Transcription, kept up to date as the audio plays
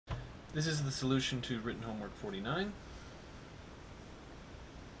This is the solution to written homework 49.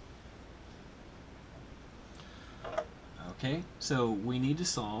 Okay, so we need to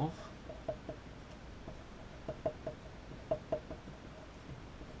solve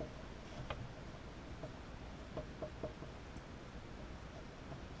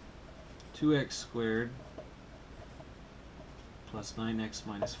two x squared plus 9x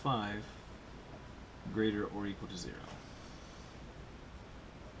minus 5 greater or equal to 0.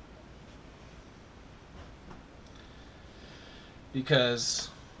 Because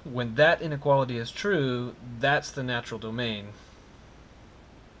when that inequality is true, that's the natural domain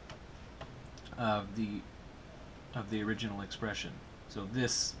of the original expression. So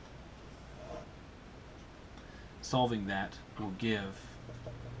this, solving that, will give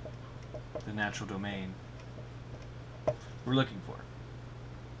the natural domain we're looking for.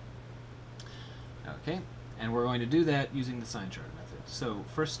 Okay, and we're going to do that using the sign chart method. So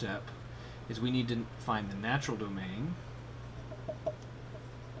first step is we need to find the natural domain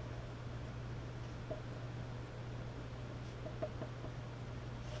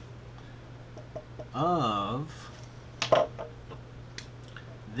of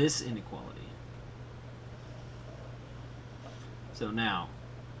this inequality. So now,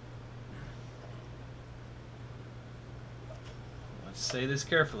 let's say this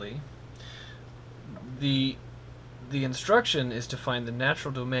carefully. The instruction is to find the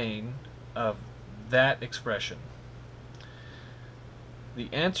natural domain of that expression. The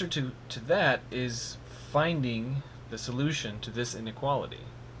answer to that is finding the solution to this inequality.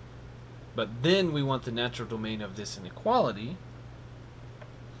 But then we want the natural domain of this inequality,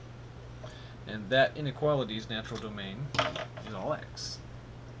 and that inequality's natural domain is all x.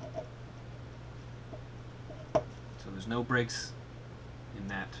 So there's no breaks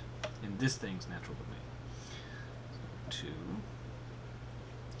in this thing's natural domain. So 2.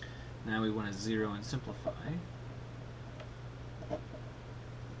 Now we want to 0 and simplify.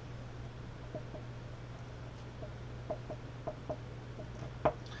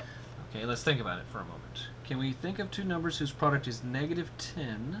 Okay, let's think about it for a moment. Can we think of two numbers whose product is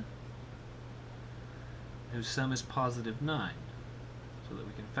 -10, whose sum is +9, so that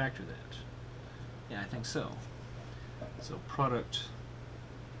we can factor that? Yeah, I think so. So product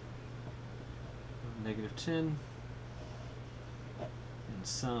of -10 and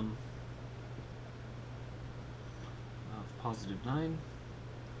sum of +9.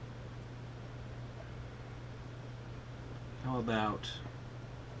 How about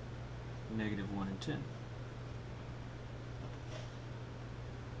 -1 and 10?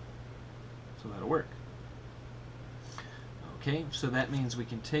 So that'll work. Okay, so that means we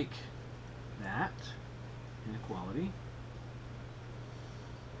can take that inequality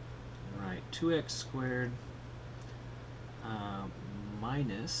and write 2x squared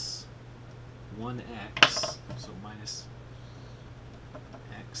minus 1x, so minus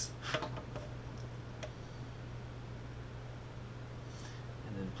x,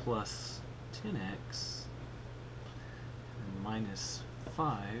 and then plus 10x and minus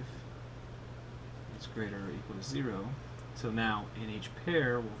 5 is greater or equal to 0. So now in each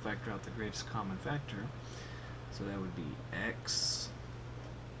pair we'll factor out the greatest common factor. So that would be x,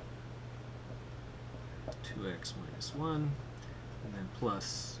 2x minus 1, and then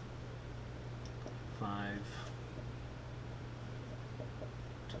plus 5,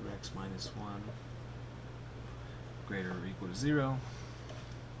 2x minus 1 greater or equal to 0.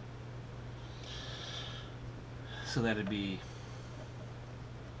 So that would be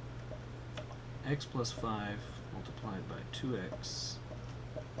x plus 5 multiplied by 2x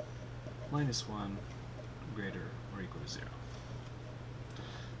minus 1 greater or equal to 0.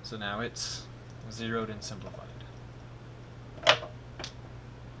 So now it's zeroed and simplified.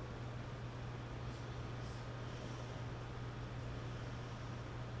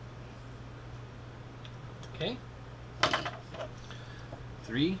 Okay.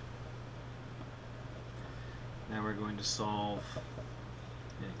 3. Now we're going to solve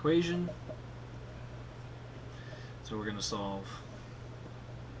an equation. So we're going to solve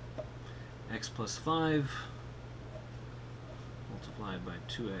x plus 5 multiplied by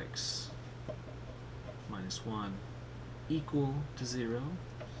 2x minus 1 equal to 0.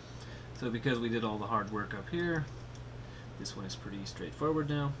 So because we did all the hard work up here, this one is pretty straightforward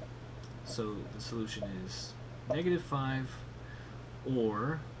now. So the solution is -5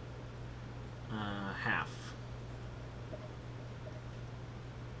 or half.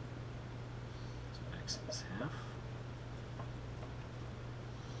 So x is half.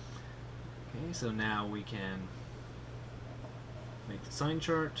 Okay, so now we can make the sign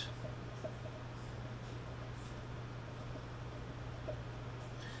chart.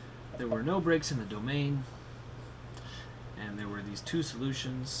 there were no breaks in the domain, and there were these two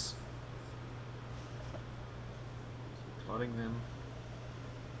solutions. Plotting them.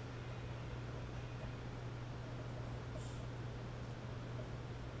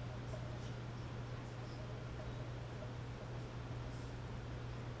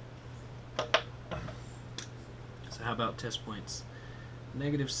 So how about test points?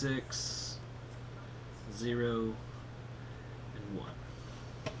 -6, 0, and 1.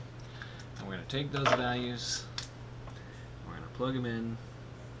 And we're going to take those values, we're going to plug them in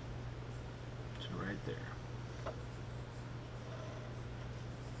to right there.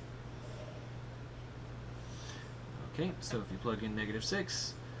 Okay, so if you plug in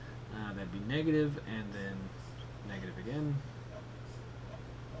 -6, that'd be negative, and then negative again.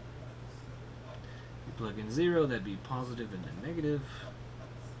 If you plug in 0, that'd be positive and then negative.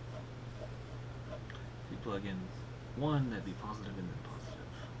 If you plug in 1, that'd be positive and then positive.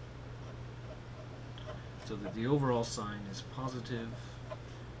 So that the overall sign is positive,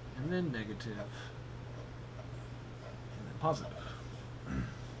 and then negative, and then positive.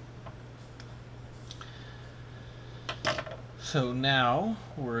 So now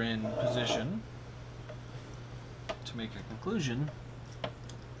we're in position to make a conclusion.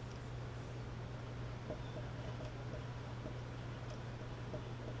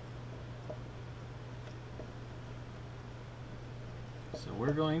 So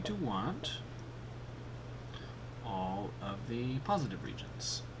we're going to want all of the positive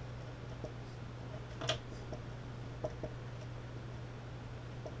regions.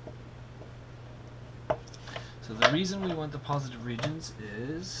 So the reason we want the positive regions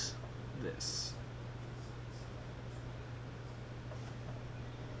is this.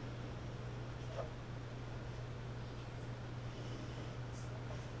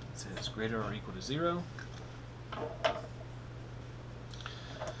 It says greater or equal to 0.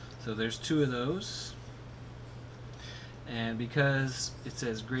 So there's two of those. And because it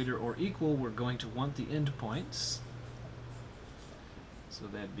says greater or equal, we're going to want the endpoints. So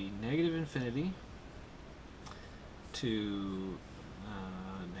that'd be -infinity to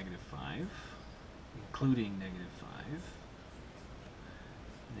 -5, including -5,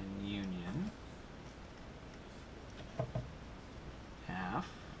 then union, half,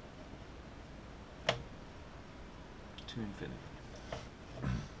 to infinity.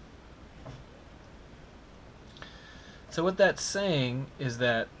 So what that's saying is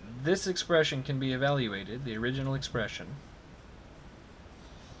that this expression can be evaluated, the original expression.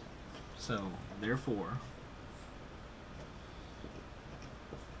 So, therefore,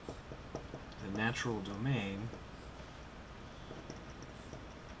 the natural domain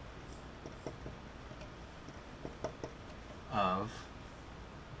of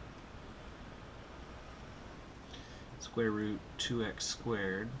square root 2x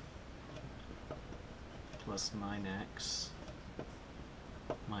squared plus 9x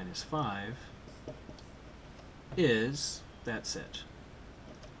minus 5 is that set.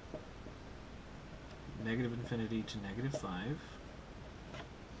 -infinity to -5,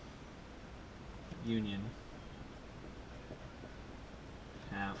 union,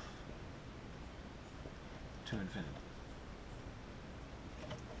 half to infinity.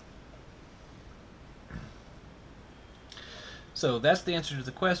 So that's the answer to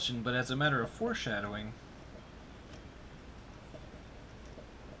the question, but as a matter of foreshadowing,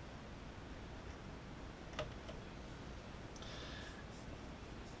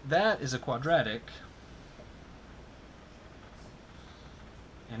 that is a quadratic,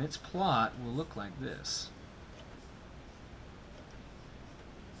 and its plot will look like this.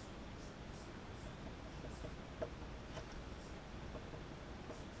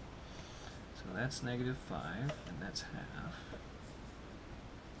 So that's -5, and that's half.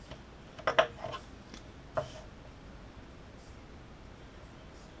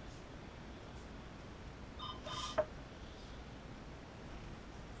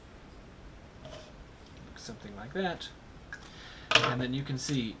 Something like that. And then you can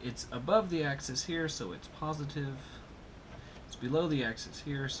see it's above the axis here, so it's positive. It's below the axis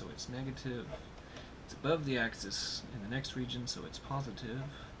here, so it's negative. It's above the axis in the next region, so it's positive.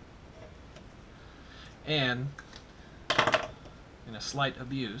 And in a slight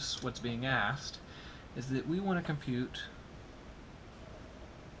abuse, what's being asked is that we want to compute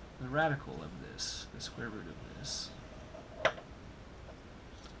the radical of this, the square root of this.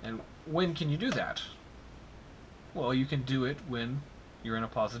 And when can you do that? Well, you can do it when you're in a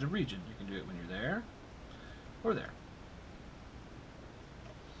positive region. You can do it when you're there or there.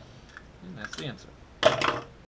 And that's the answer.